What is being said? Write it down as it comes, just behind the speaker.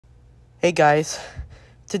Hey guys,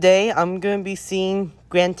 today I'm going to be seeing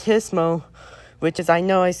Gran Turismo, which is I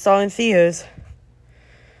know I saw in theaters.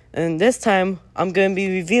 And this time I'm going to be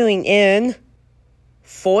reviewing in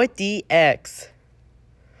 4DX.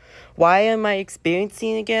 Why am I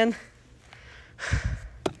experiencing again?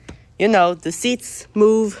 You know, the seats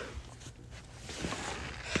move.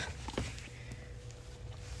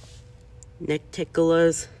 Neck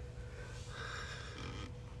ticklers.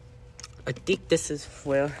 I think this is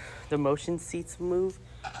where the motion seats move.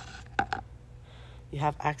 You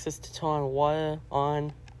have access to turn water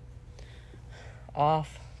on,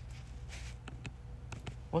 off.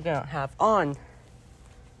 We're gonna have on.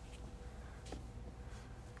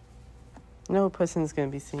 No person's gonna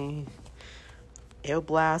be seeing air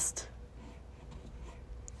blast.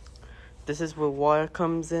 This is where water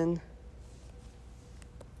comes in.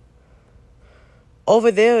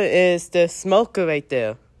 Over there is the smoker right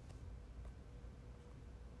there.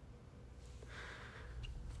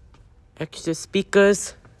 Extra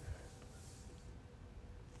speakers.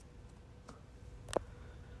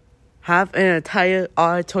 Have an entire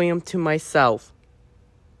auditorium to myself.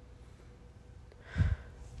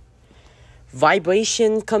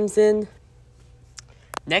 Vibration comes in.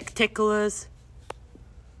 Neck ticklers.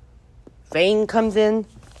 Rain comes in.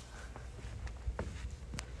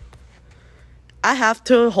 I have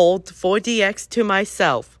to hold 4DX to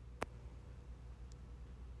myself.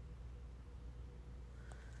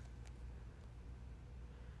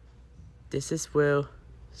 This is where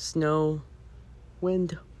snow,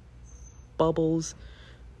 wind, bubbles,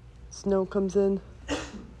 snow comes in.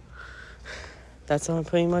 That's all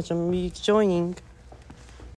pretty much I'm going to be joining.